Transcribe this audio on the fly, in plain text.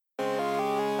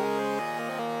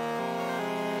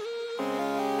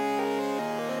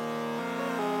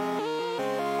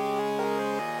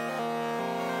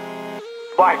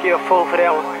Boy, get a fool for that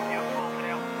one.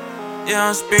 Yeah,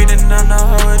 I'm speeding down the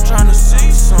highway trying to see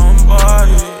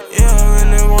somebody. Yeah,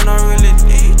 I really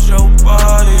need your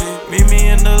body. Meet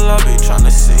me in the lobby trying to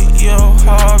see your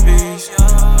hobbies.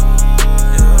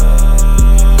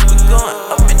 We going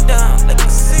up and down like a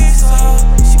seesaw.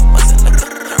 She bustin' like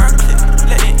a darn clip,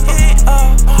 letting it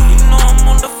off. You know I'm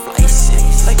on the fly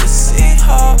shit, like a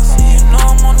Seahawks. You know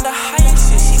I'm on the high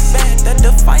shit, she bad, that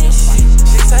defiant shit.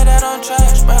 She say that I'm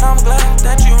trash, but I'm glad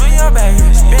that you in your bag.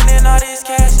 Spending all this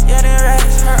cash, yeah, they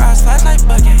rash. Her eyes flash like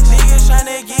buckets. Niggas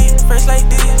tryna get fresh like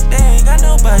this, they ain't got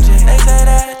no budget. They say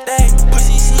that they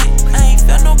pussy shit, I ain't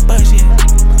felt no budget.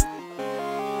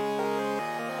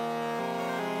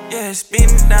 Yeah,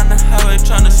 speeding down the highway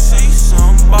tryna see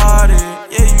somebody.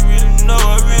 Yeah, you really know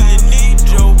I really need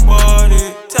your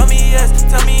body. Tell me yes,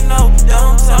 tell me no,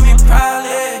 don't tell me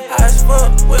probably. I just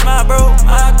fuck with my bro,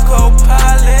 my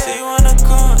co-pilot. She wanna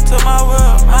come to my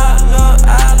world, my little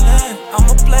island.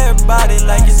 I'ma play her body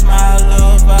like it's my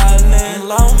little violin.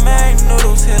 Long man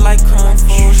noodles hit like Kung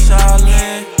Fu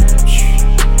Shaolin.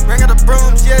 Bring her the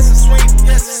brooms, yes it's sweet,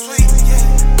 yes it's sweet.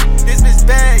 This bitch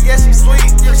bad, yes she sweet,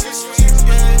 yes she sweet.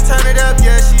 Turn it up,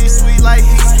 yeah she sweet like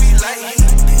heat.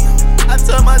 I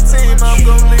told my team I'm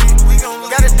gon' leave.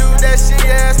 Gotta do that shit,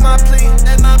 yeah, that's my plea.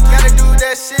 Gotta do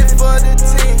that shit for the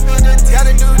team.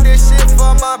 Gotta do this shit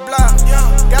for my block.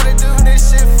 Gotta do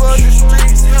this shit for the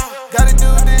streets. Gotta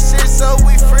do this shit so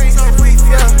we free.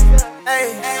 Yeah,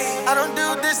 ayy, I don't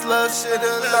do this love shit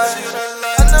a lot.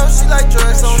 I know she like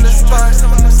drugs on the spot.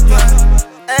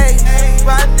 Ayy,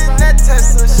 riding in that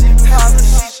Tesla, she poppin'.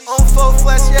 On full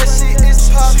flash, yeah, she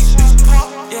is poppin'.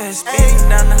 Yeah,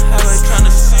 speeding down the highway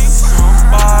tryna see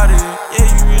somebody. Yeah,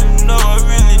 you really know I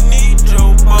really